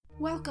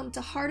Welcome to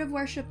Heart of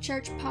Worship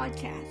Church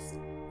Podcast.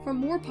 For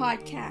more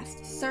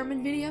podcasts,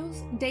 sermon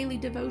videos, daily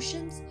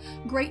devotions,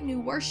 great new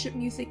worship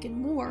music,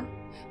 and more,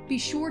 be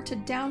sure to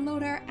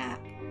download our app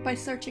by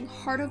searching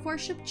Heart of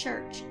Worship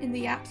Church in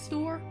the App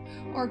Store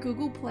or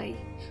Google Play,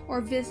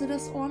 or visit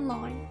us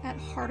online at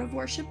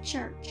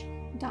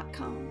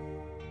heartofworshipchurch.com.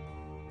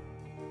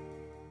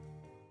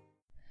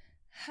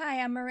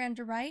 Hi, I'm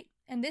Miranda Wright,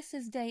 and this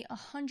is day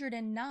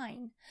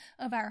 109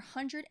 of our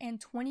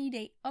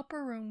 120-day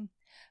Upper Room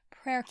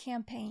prayer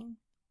campaign.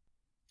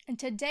 And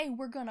today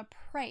we're going to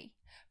pray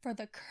for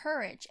the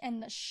courage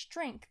and the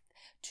strength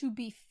to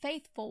be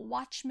faithful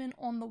watchmen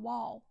on the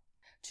wall,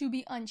 to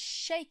be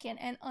unshaken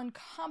and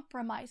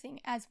uncompromising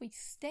as we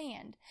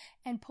stand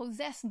and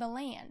possess the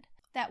land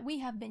that we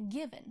have been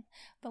given,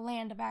 the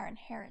land of our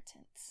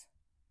inheritance.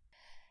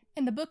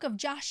 In the book of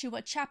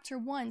Joshua, chapter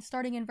 1,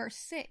 starting in verse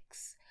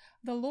 6,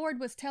 the Lord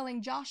was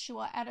telling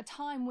Joshua at a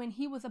time when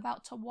he was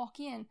about to walk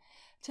in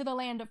to the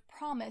land of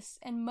promise,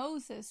 and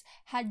Moses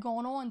had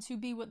gone on to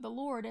be with the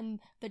Lord,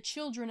 and the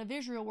children of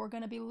Israel were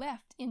going to be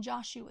left in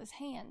Joshua's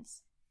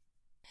hands.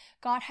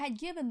 God had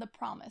given the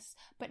promise,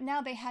 but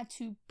now they had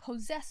to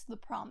possess the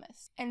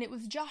promise, and it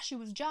was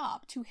Joshua's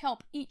job to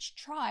help each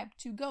tribe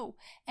to go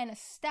and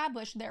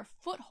establish their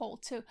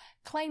foothold, to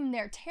claim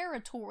their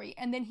territory,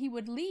 and then he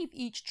would leave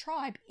each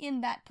tribe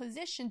in that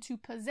position to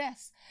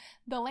possess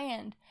the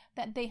land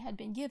that they had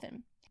been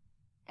given.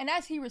 And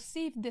as he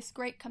received this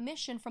great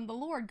commission from the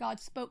Lord,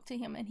 God spoke to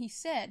him, and he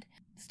said,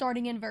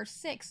 starting in verse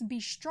 6, "Be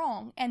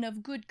strong and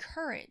of good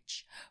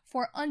courage,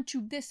 for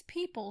unto this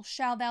people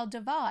shall thou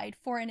divide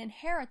for an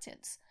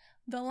inheritance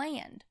the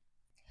land,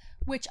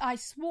 which I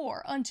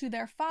swore unto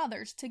their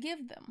fathers to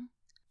give them.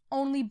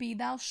 Only be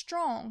thou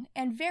strong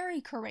and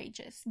very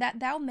courageous, that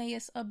thou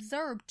mayest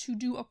observe to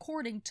do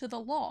according to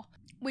the law,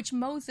 which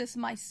Moses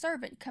my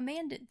servant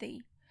commanded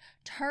thee.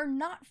 Turn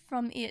not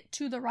from it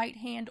to the right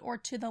hand or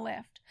to the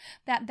left,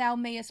 that thou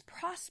mayest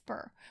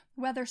prosper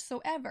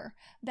whithersoever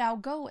thou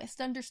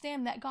goest."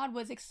 Understand that God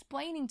was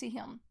explaining to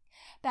him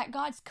that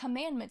God's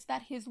commandments,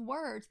 that his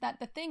words, that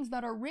the things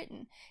that are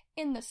written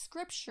in the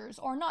scriptures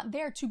are not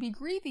there to be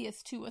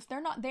grievous to us. They're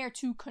not there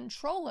to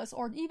control us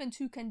or even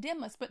to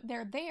condemn us, but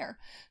they're there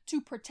to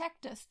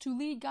protect us, to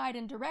lead, guide,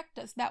 and direct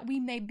us, that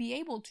we may be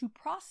able to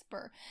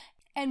prosper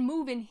and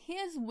move in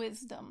his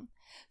wisdom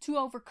to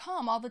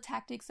overcome all the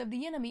tactics of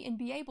the enemy and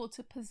be able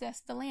to possess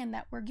the land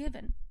that we're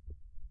given.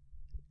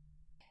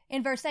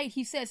 In verse 8,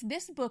 he says,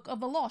 "This book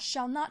of the law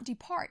shall not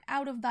depart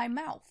out of thy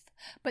mouth,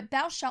 but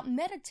thou shalt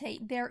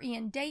meditate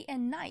therein day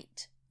and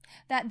night,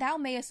 that thou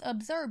mayest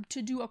observe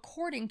to do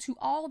according to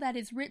all that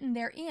is written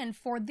therein,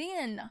 for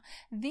then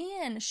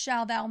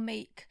shalt thou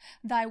make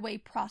thy way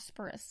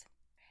prosperous,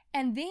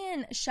 and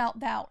then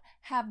shalt thou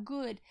have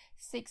good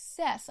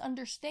success."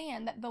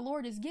 Understand that the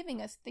Lord is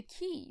giving us the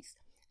keys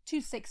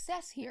to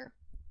success here.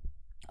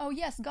 Oh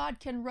yes, God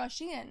can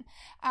rush in,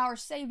 our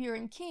Savior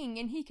and King,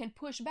 and he can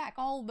push back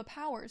all the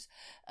powers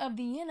of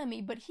the enemy,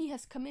 but he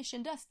has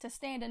commissioned us to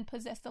stand and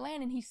possess the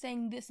land, and he's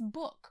saying this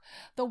book,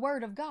 the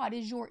Word of God,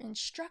 is your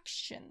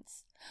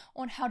instructions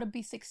on how to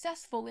be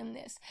successful in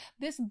this.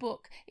 This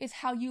book is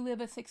how you live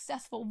a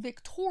successful,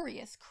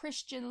 victorious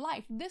Christian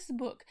life. This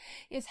book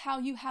is how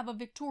you have a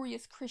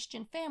victorious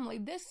Christian family.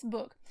 This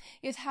book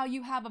is how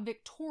you have a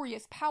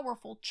victorious,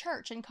 powerful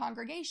church and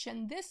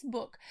congregation. This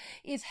book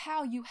is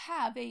how you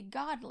have a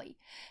godly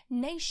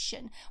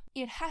nation.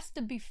 It has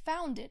to be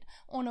founded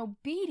on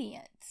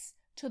obedience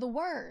to the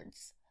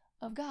words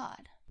of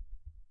God.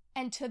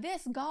 And to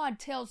this, God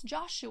tells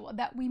Joshua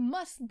that we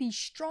must be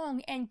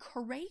strong and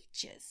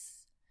courageous,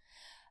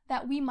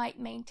 that we might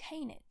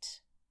maintain it.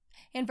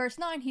 In verse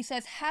 9, he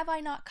says, "Have I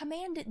not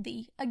commanded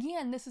thee?"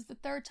 Again, this is the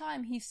third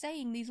time he's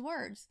saying these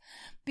words.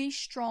 "Be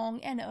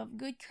strong and of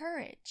good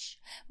courage.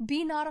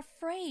 Be not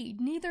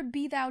afraid, neither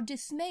be thou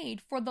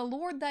dismayed, for the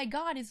Lord thy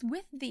God is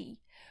with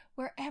thee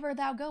wherever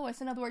thou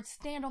goest." In other words,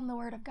 stand on the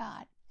word of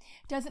God.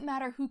 Doesn't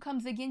matter who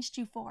comes against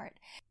you for it.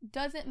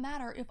 Doesn't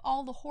matter if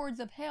all the hordes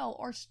of hell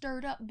are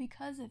stirred up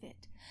because of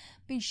it.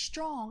 Be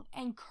strong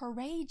and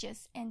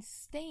courageous and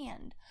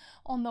stand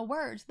on the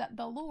words that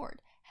the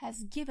Lord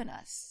has given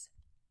us.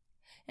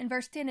 In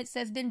verse 10 it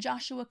says, "Then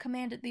Joshua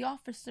commanded the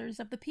officers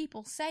of the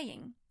people,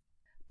 saying,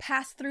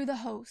 Pass through the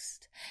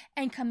host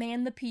and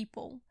command the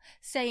people,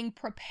 saying,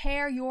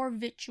 Prepare your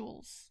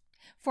victuals.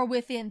 For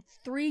within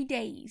 3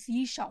 days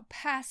ye shall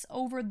pass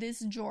over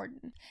this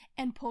Jordan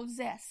and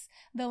possess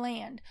the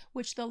land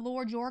which the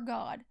Lord your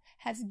God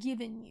has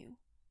given you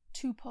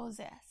to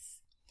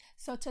possess."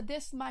 So to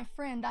this, my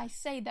friend, I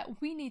say that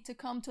we need to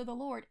come to the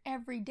Lord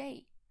every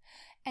day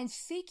and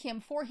seek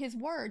him for his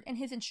word and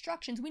his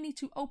instructions. We need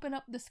to open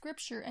up the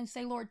scripture and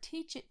say, "Lord,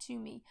 teach it to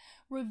me,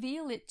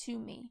 reveal it to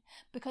me,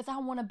 because I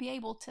want to be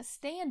able to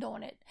stand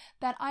on it,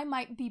 that I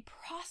might be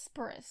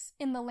prosperous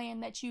in the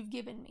land that you've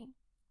given me."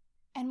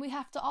 And we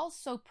have to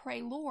also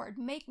pray, "Lord,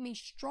 make me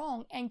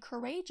strong and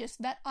courageous,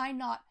 that I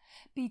not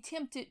be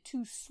tempted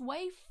to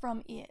sway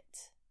from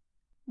it.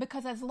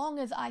 Because as long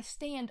as I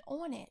stand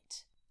on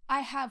it, I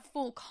have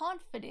full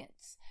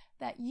confidence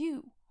that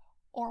you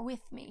or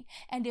with me?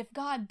 And if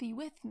God be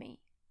with me,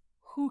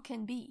 who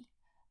can be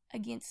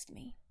against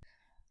me?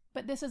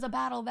 But this is a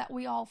battle that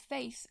we all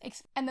face.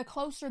 And the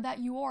closer that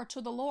you are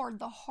to the Lord,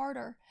 the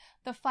harder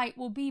the fight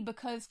will be,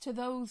 because to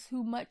those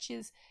who much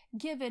is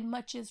given,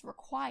 much is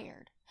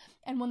required.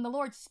 And when the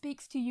Lord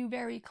speaks to you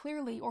very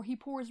clearly, or he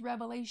pours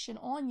revelation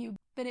on you,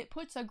 that it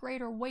puts a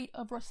greater weight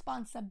of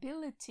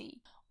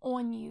responsibility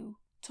on you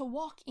to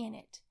walk in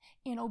it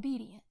in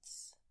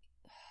obedience.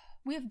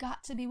 We've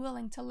got to be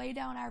willing to lay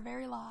down our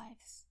very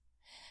lives,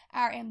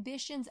 our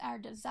ambitions, our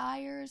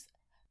desires,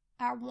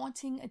 our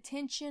wanting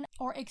attention,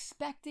 or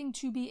expecting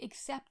to be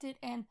accepted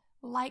and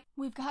liked.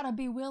 We've got to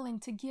be willing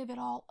to give it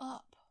all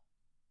up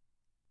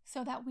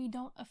so that we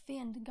don't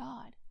offend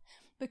God,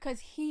 because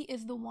he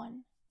is the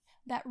one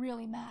that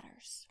really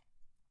matters.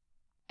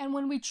 And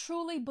when we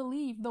truly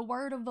believe the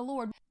word of the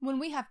Lord, when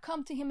we have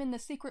come to him in the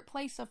secret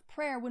place of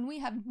prayer, when we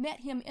have met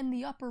him in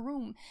the upper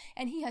room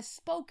and he has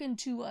spoken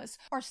to us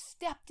or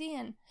stepped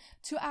in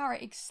to our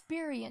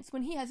experience,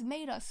 when he has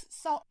made us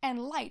salt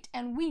and light,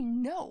 and we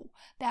know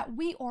that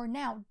we are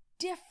now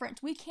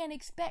different, we can't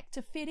expect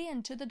to fit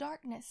into the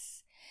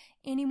darkness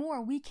anymore.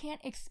 We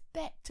can't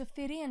expect to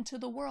fit into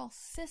the world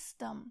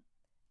system.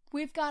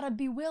 We've got to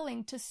be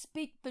willing to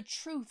speak the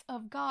truth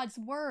of God's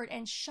word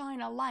and shine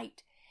a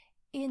light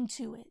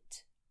into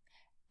it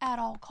at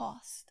all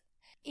cost,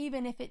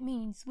 even if it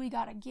means we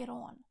got to get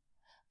on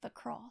the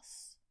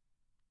cross.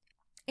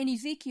 In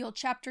Ezekiel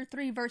chapter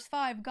 3 verse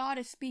 5, God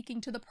is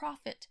speaking to the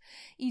prophet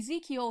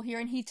Ezekiel here,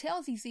 and he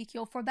tells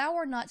Ezekiel, "For thou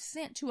art not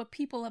sent to a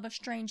people of a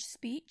strange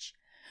speech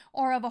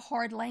or of a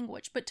hard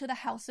language, but to the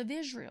house of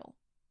Israel."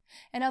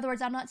 In other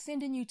words, I'm not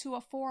sending you to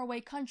a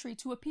faraway country,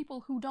 to a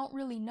people who don't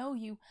really know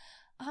you.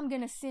 I'm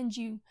going to send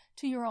you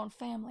to your own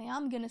family.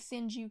 I'm going to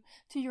send you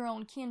to your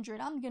own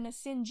kindred. I'm going to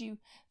send you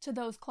to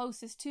those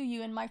closest to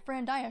you. And my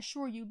friend, I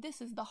assure you,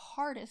 this is the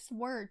hardest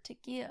word to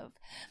give,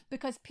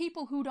 because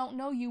people who don't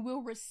know you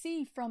will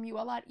receive from you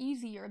a lot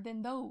easier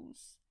than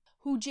those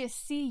who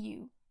just see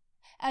you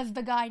as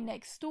the guy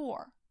next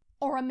door,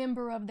 or a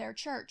member of their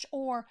church,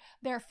 or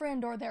their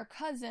friend, or their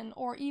cousin,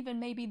 or even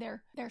maybe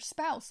their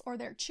spouse or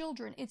their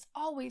children. It's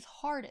always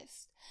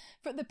hardest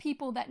for the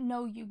people that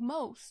know you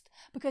most,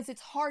 because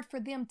it's hard for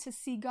them to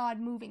see God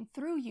moving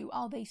through you.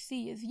 All they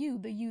see is you,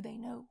 the you they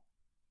know.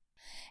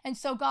 And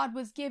so God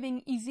was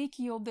giving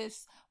Ezekiel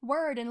this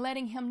word and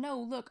letting him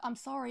know, look, I'm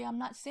sorry, I'm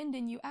not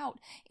sending you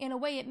out. In a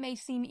way, it may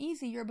seem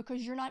easier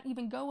because you're not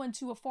even going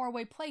to a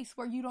faraway place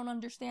where you don't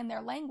understand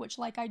their language,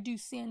 like I do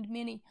send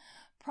many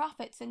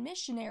prophets and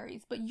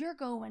missionaries, but you're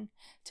going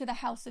to the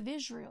house of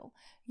Israel.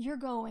 You're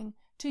going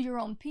to your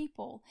own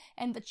people.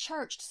 And the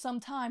church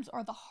sometimes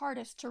are the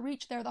hardest to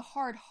reach. They're the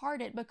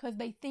hard-hearted because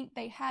they think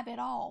they have it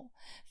all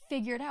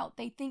figured out.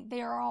 They think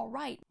they are all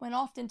right, when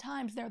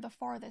oftentimes they're the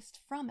farthest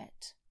from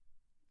it.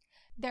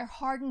 They're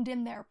hardened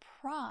in their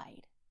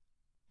pride.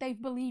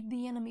 They've believed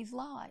the enemy's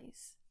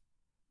lies.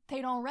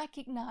 They don't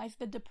recognize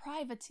the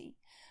depravity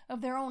of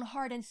their own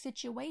heart and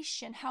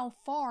situation, how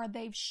far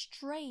they've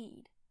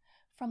strayed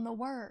from the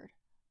word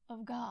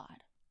of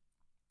God.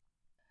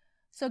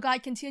 So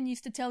God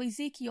continues to tell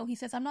Ezekiel, he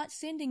says, I'm not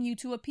sending you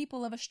to a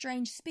people of a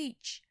strange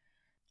speech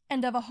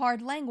and of a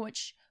hard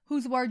language,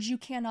 whose words you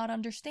cannot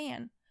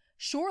understand.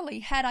 Surely,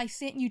 had I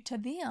sent you to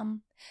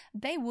them,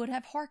 they would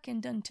have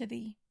hearkened unto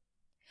thee.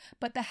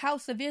 But the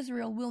house of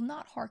Israel will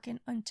not hearken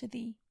unto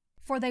thee,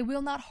 for they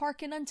will not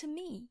hearken unto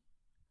me.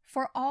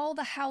 For all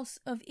the house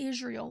of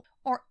Israel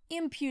are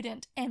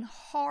impudent and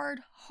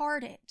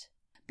hard-hearted.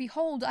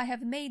 Behold, I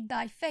have made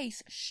thy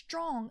face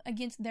strong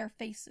against their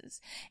faces,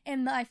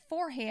 and thy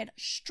forehead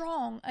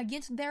strong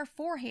against their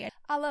forehead.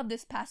 I love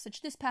this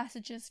passage. This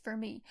passage is for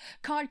me.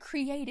 God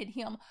created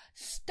him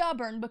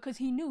stubborn because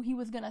he knew he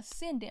was going to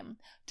send him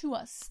to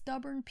a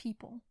stubborn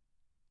people.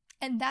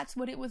 And that's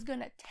what it was going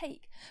to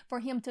take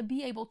for him to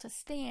be able to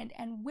stand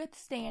and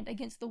withstand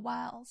against the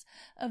wiles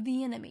of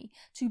the enemy,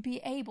 to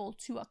be able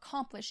to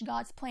accomplish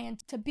God's plan,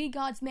 to be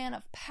God's man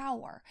of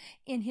power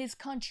in his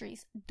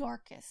country's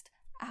darkest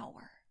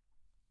hour.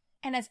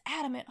 And as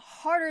adamant,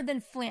 harder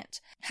than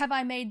flint, have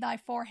I made thy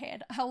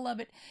forehead. I love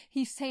it.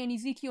 He's saying,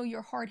 Ezekiel,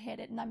 you're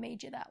hard-headed, and I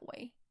made you that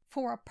way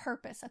for a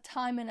purpose, a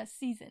time and a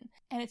season.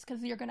 And it's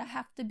because you're going to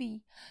have to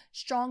be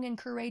strong and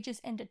courageous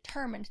and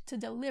determined to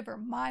deliver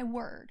my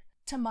word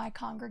to my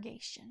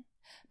congregation,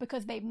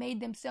 because they've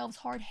made themselves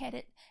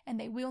hard-headed and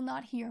they will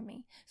not hear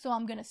me. So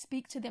I'm going to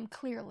speak to them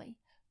clearly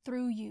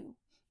through you.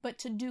 But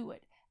to do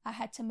it, I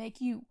had to make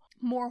you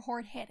more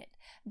hard-headed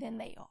than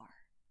they are.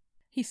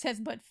 He says,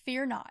 but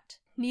fear not,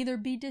 neither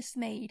be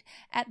dismayed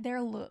at their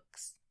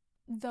looks,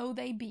 though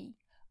they be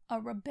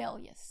a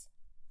rebellious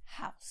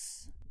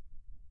house.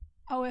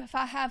 Oh, if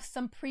I have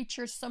some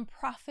preachers, some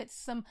prophets,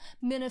 some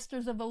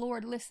ministers of the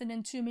Lord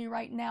listening to me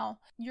right now,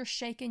 you're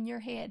shaking your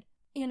head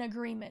in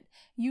agreement.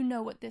 You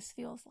know what this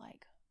feels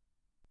like.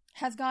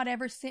 Has God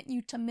ever sent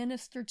you to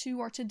minister to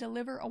or to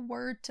deliver a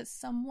word to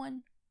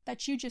someone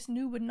that you just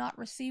knew would not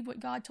receive what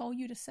God told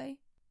you to say?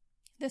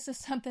 This is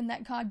something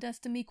that God does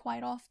to me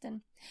quite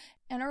often.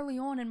 And early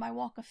on in my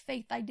walk of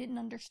faith, I didn't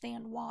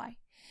understand why.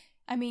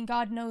 I mean,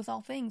 God knows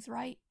all things,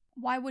 right?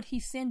 Why would he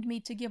send me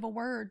to give a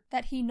word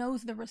that he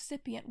knows the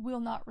recipient will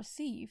not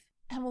receive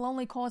and will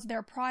only cause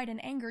their pride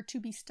and anger to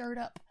be stirred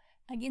up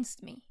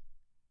against me?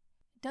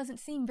 It doesn't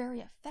seem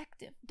very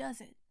effective, does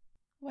it?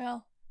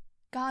 Well,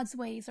 God's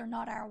ways are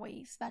not our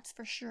ways, that's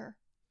for sure.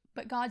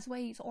 But God's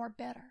ways are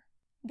better.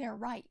 They're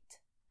right.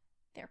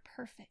 They're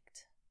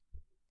perfect.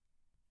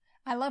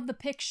 I love the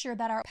picture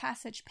that our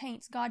passage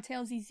paints. God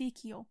tells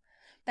Ezekiel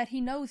that he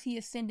knows he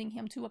is sending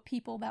him to a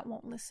people that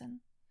won't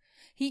listen.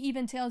 He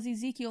even tells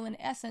Ezekiel, in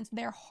essence,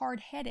 they're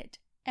hard-headed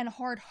and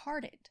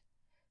hard-hearted.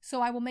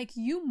 So I will make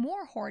you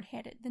more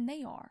hard-headed than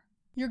they are.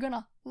 You're going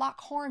to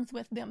lock horns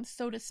with them,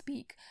 so to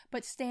speak,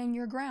 but stand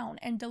your ground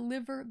and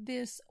deliver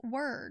this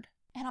word.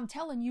 And I'm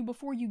telling you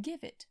before you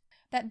give it,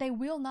 that they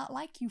will not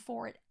like you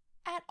for it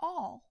at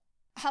all.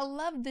 I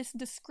love this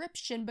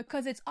description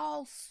because it's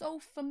all so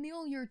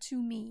familiar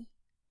to me.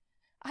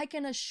 I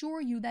can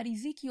assure you that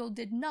Ezekiel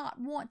did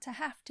not want to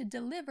have to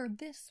deliver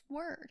this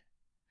word.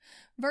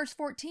 Verse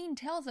 14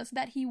 tells us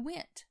that he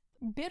went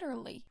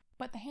bitterly,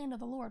 but the hand of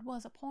the Lord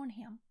was upon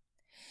him.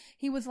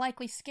 He was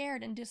likely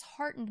scared and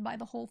disheartened by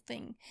the whole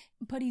thing,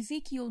 but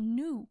Ezekiel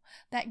knew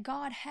that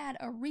God had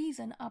a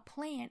reason, a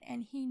plan,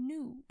 and he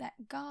knew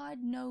that God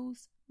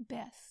knows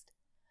best.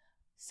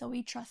 So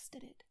he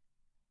trusted it,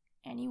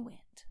 and he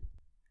went.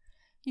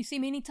 You see,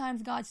 many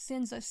times God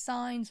sends us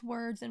signs,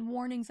 words, and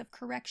warnings of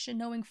correction,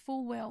 knowing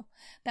full well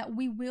that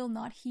we will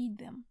not heed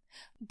them,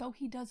 though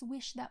he does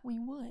wish that we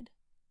would,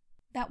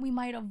 that we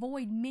might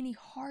avoid many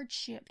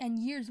hardships and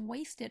years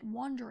wasted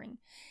wandering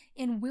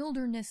in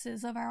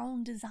wildernesses of our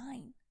own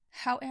design.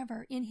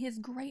 However, in his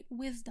great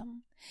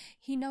wisdom,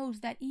 he knows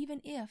that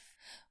even if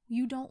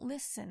you don't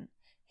listen,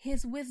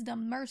 his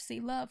wisdom,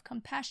 mercy, love,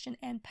 compassion,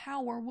 and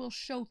power will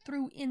show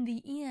through in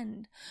the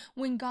end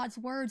when God's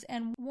words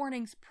and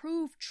warnings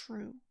prove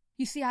true.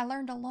 You see, I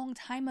learned a long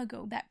time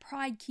ago that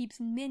pride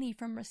keeps many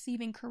from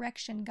receiving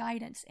correction,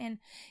 guidance, and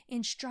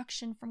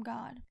instruction from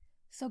God.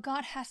 So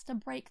God has to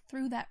break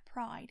through that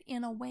pride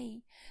in a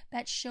way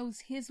that shows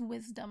his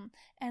wisdom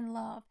and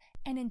love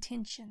and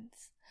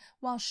intentions,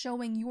 while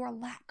showing your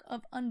lack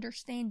of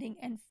understanding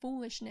and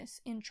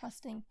foolishness in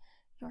trusting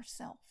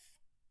yourself.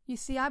 You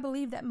see, I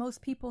believe that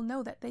most people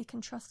know that they can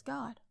trust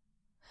God.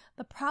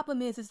 The problem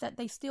is that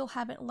they still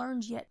haven't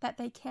learned yet that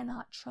they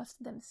cannot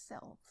trust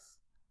themselves.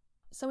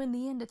 So in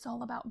the end, it's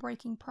all about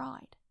breaking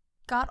pride.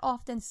 God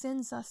often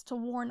sends us to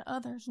warn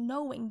others,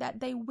 knowing that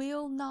they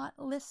will not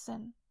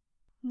listen.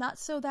 Not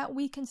so that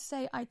we can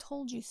say, I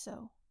told you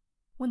so,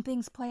 when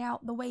things play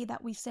out the way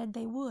that we said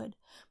they would,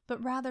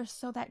 but rather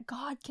so that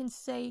God can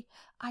say,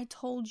 I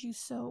told you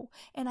so,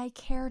 and I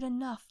cared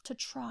enough to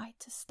try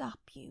to stop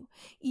you.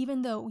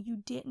 Even though you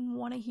didn't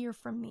want to hear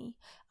from me,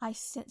 I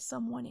sent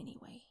someone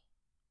anyway.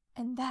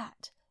 And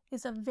that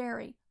is a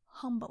very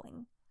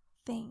humbling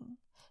thing.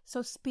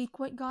 So speak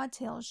what God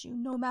tells you,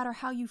 no matter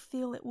how you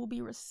feel it will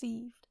be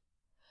received.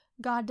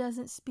 God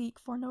doesn't speak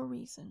for no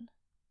reason.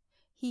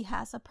 He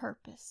has a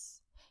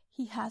purpose.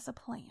 He has a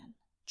plan.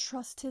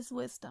 Trust his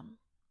wisdom.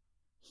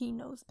 He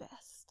knows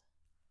best.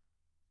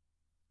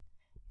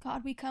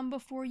 God, we come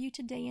before you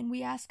today and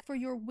we ask for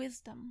your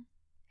wisdom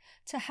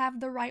to have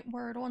the right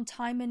word on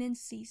time and in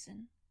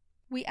season.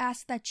 We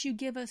ask that you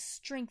give us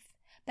strength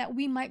that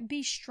we might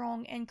be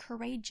strong and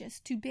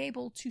courageous to be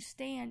able to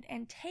stand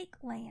and take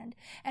land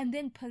and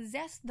then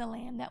possess the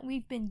land that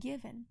we've been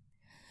given.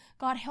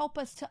 God, help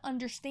us to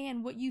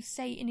understand what you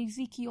say in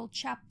Ezekiel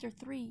chapter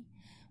 3.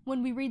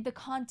 When we read the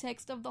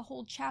context of the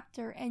whole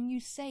chapter and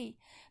you say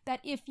that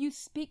if you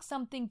speak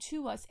something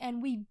to us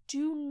and we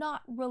do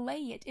not relay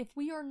it, if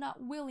we are not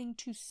willing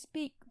to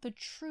speak the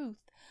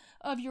truth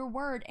of your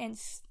word and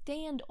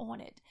stand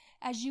on it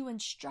as you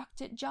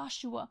instructed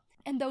Joshua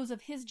and those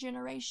of his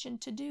generation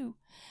to do,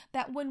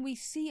 that when we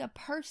see a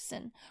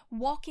person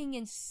walking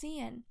in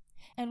sin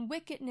and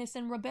wickedness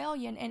and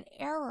rebellion and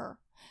error,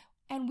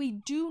 and we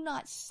do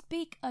not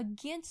speak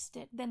against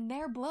it, then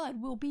their blood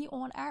will be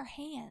on our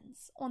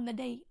hands on the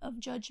day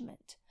of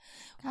judgment.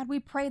 God, we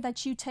pray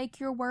that you take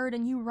your word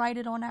and you write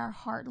it on our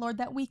heart, Lord,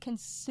 that we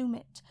consume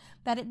it,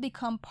 that it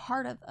become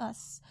part of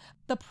us.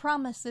 The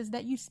promises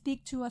that you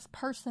speak to us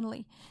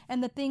personally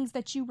and the things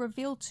that you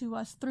reveal to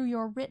us through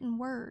your written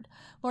word,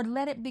 Lord,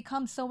 let it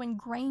become so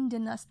ingrained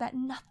in us that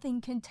nothing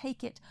can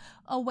take it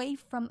away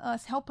from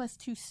us. Help us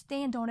to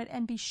stand on it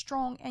and be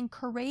strong and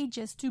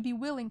courageous, to be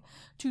willing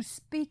to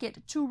speak it,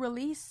 to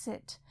release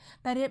it,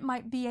 that it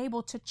might be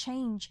able to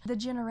change the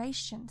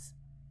generations.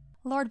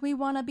 Lord, we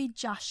want to be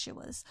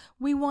Joshua's.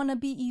 We want to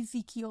be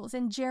Ezekiel's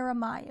and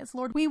Jeremiah's.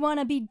 Lord, we want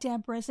to be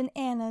Deborah's and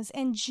Anna's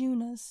and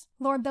Junah's.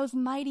 Lord, those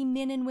mighty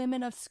men and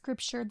women of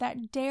Scripture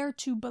that dare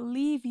to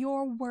believe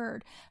your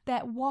word,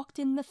 that walked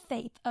in the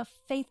faith of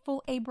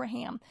faithful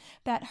Abraham,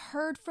 that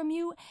heard from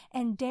you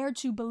and dared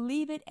to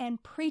believe it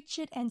and preach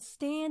it and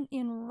stand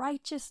in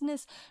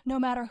righteousness no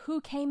matter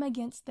who came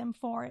against them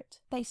for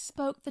it. They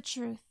spoke the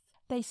truth.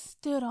 They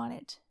stood on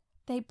it.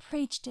 They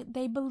preached it,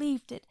 they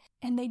believed it,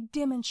 and they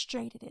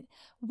demonstrated it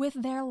with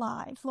their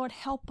lives. Lord,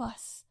 help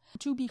us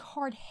to be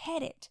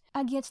hard-headed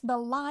against the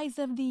lies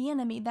of the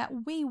enemy,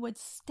 that we would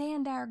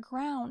stand our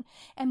ground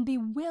and be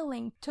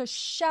willing to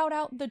shout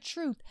out the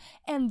truth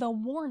and the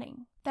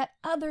warning, that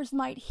others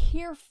might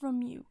hear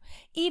from you.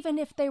 Even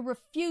if they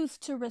refuse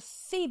to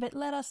receive it,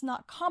 let us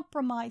not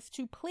compromise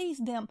to please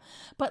them,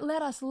 but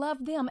let us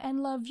love them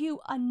and love you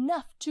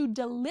enough to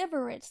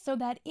deliver it, so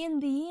that in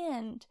the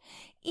end,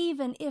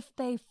 even if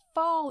they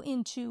fall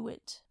into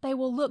it, they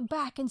will look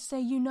back and say,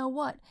 you know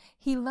what?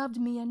 He loved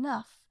me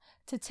enough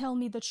to tell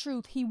me the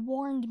truth. He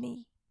warned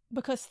me.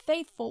 Because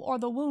faithful are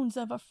the wounds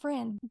of a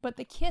friend, but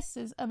the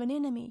kisses of an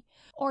enemy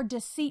are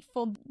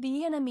deceitful.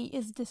 The enemy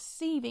is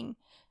deceiving.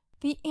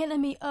 The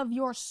enemy of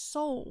your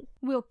soul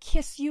will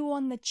kiss you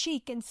on the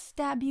cheek and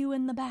stab you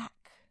in the back.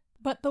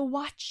 But the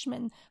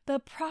watchman, the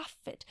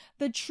prophet,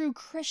 the true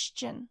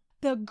Christian,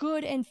 the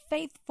good and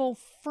faithful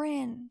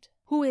friend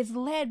who is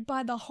led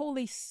by the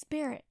Holy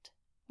Spirit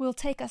will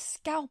take a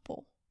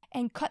scalpel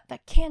and cut the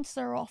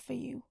cancer off of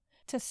you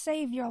to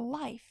save your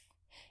life,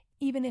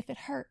 even if it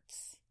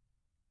hurts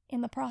in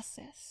the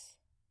process.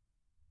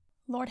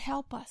 Lord,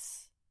 help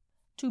us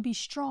to be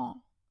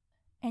strong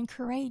and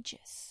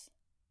courageous,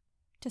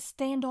 to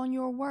stand on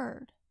your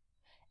word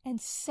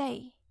and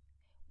say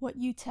what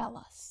you tell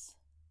us.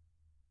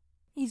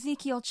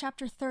 Ezekiel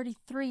chapter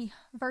 33,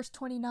 verse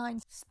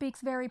 29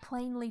 speaks very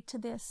plainly to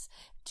this,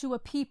 to a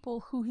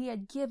people who he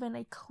had given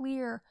a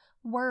clear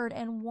word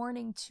and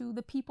warning to.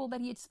 The people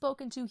that he had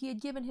spoken to, he had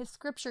given his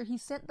scripture. He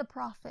sent the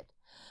prophet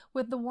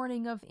with the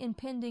warning of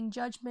impending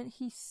judgment.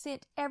 He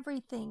sent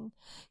everything.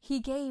 He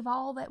gave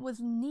all that was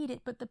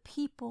needed, but the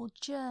people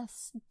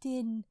just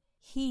didn't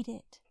heed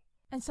it.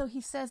 And so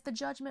he says the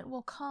judgment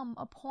will come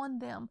upon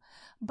them,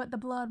 but the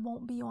blood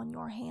won't be on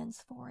your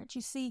hands for it.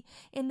 You see,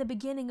 in the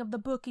beginning of the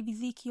book of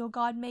Ezekiel,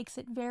 God makes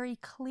it very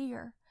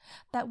clear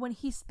that when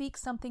he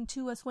speaks something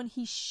to us, when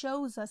he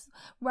shows us,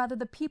 whether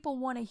the people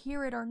want to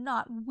hear it or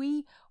not,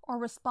 we are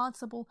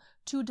responsible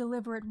to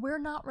deliver it. We're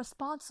not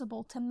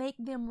responsible to make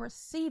them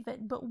receive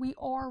it, but we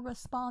are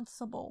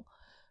responsible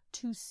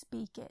to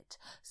speak it.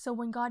 So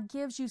when God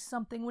gives you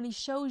something, when he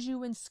shows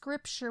you in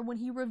scripture, when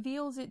he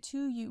reveals it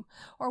to you,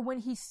 or when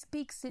he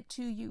speaks it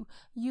to you,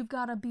 you've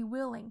got to be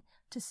willing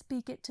to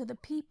speak it to the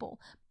people.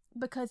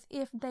 Because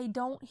if they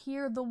don't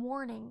hear the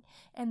warning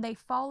and they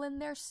fall in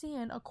their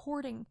sin,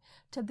 according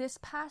to this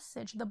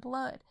passage, the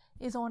blood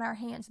is on our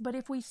hands. But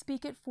if we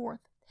speak it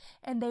forth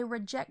and they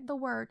reject the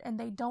word and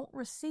they don't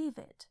receive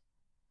it,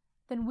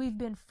 then we've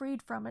been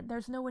freed from it.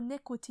 There's no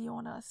iniquity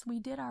on us. We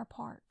did our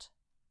part.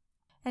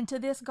 And to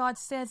this God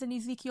says in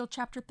Ezekiel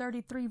chapter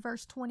 33,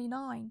 verse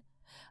 29,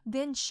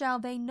 "Then shall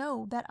they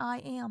know that I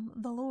am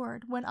the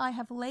Lord, when I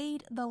have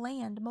laid the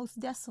land most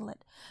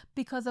desolate,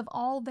 because of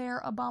all their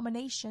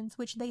abominations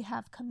which they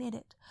have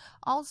committed.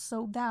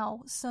 Also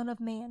thou, son of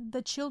man,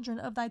 the children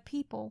of thy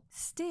people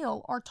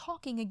still are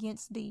talking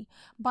against thee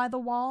by the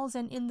walls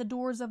and in the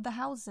doors of the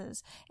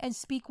houses, and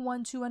speak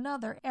one to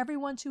another, every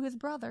one to his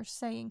brother,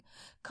 saying,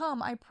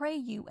 Come, I pray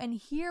you, and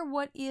hear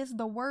what is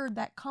the word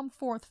that come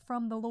forth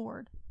from the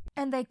Lord.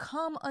 And they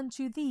come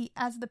unto thee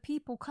as the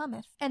people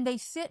cometh, and they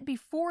sit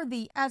before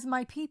thee as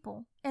my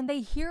people, and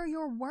they hear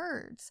your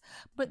words,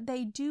 but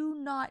they do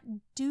not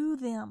do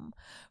them.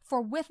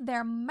 For with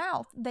their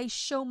mouth they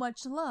show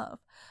much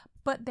love,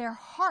 but their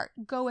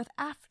heart goeth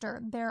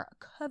after their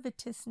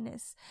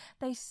covetousness.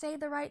 They say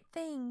the right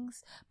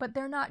things, but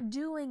they're not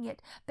doing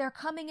it. They're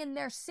coming and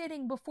they're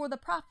sitting before the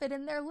prophet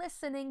and they're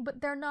listening, but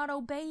they're not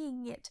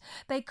obeying it.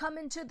 They come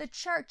into the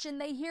church and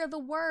they hear the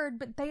word,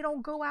 but they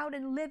don't go out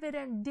and live it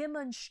and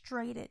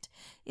demonstrate it,"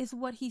 is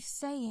what he's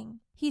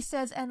saying. He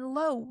says, "And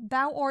lo,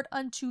 thou art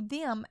unto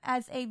them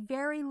as a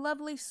very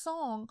lovely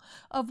song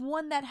of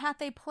one that hath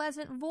a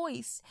pleasant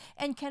voice,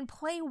 and can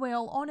play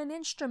well on an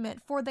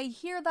instrument, for they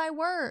hear thy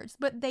words,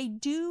 but they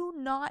do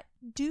not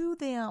do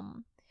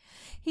them."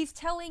 He's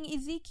telling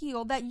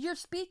Ezekiel that you're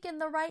speaking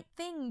the right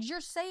things,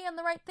 you're saying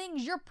the right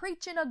things, you're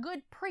preaching a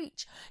good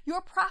preach,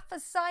 you're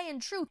prophesying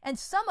truth, and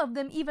some of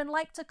them even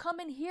like to come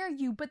and hear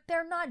you, but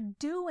they're not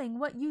doing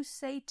what you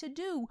say to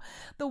do.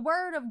 The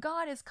word of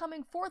God is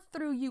coming forth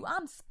through you.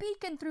 I'm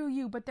speaking through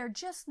you, but they're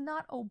just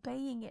not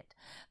obeying it.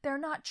 They're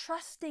not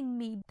trusting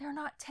me. They're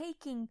not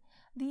taking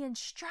the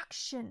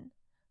instruction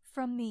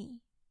from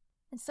me.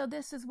 And so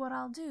this is what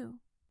I'll do.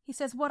 He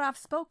says, what I've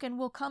spoken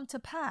will come to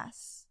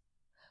pass.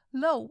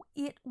 Lo,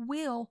 it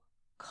will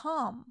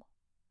come.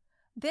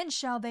 Then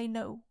shall they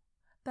know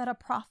that a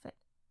prophet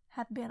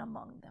hath been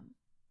among them.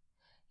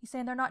 He's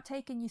saying they're not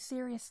taking you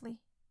seriously,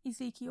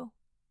 Ezekiel.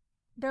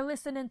 They're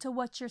listening to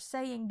what you're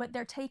saying, but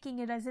they're taking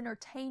it as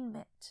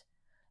entertainment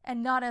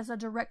and not as a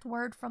direct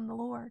word from the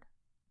Lord.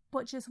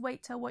 But just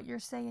wait till what you're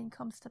saying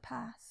comes to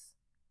pass.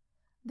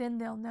 Then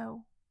they'll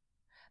know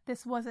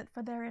this wasn't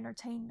for their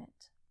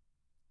entertainment.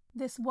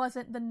 This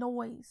wasn't the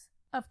noise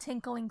of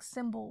tinkling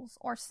cymbals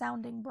or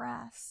sounding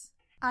brass.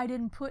 I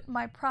didn't put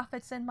my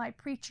prophets and my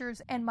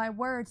preachers and my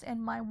words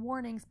and my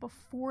warnings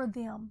before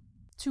them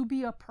to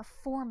be a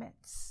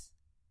performance.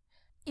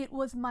 It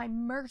was my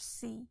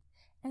mercy,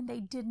 and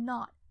they did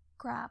not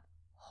grab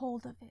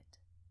hold of it.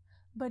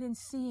 But in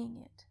seeing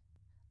it,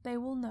 they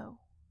will know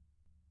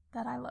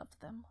that I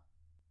loved them,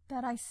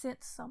 that I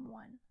sent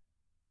someone,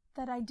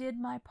 that I did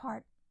my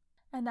part,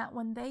 and that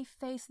when they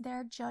face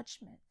their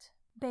judgment,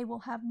 they will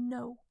have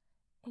no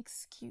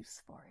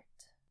excuse for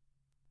it.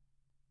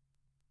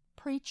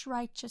 Preach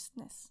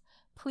righteousness,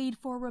 plead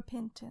for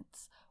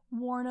repentance,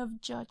 warn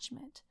of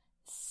judgment,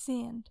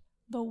 send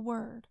the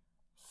word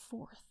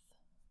forth.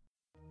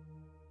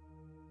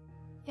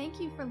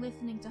 Thank you for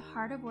listening to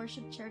Heart of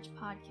Worship Church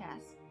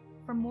podcast.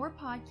 For more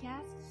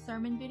podcasts,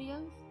 sermon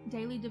videos,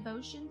 daily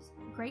devotions,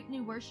 great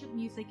new worship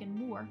music, and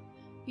more,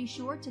 be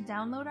sure to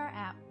download our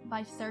app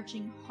by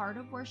searching Heart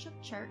of Worship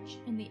Church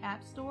in the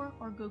App Store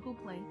or Google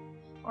Play,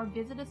 or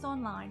visit us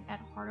online at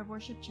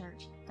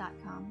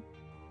heartofworshipchurch.com.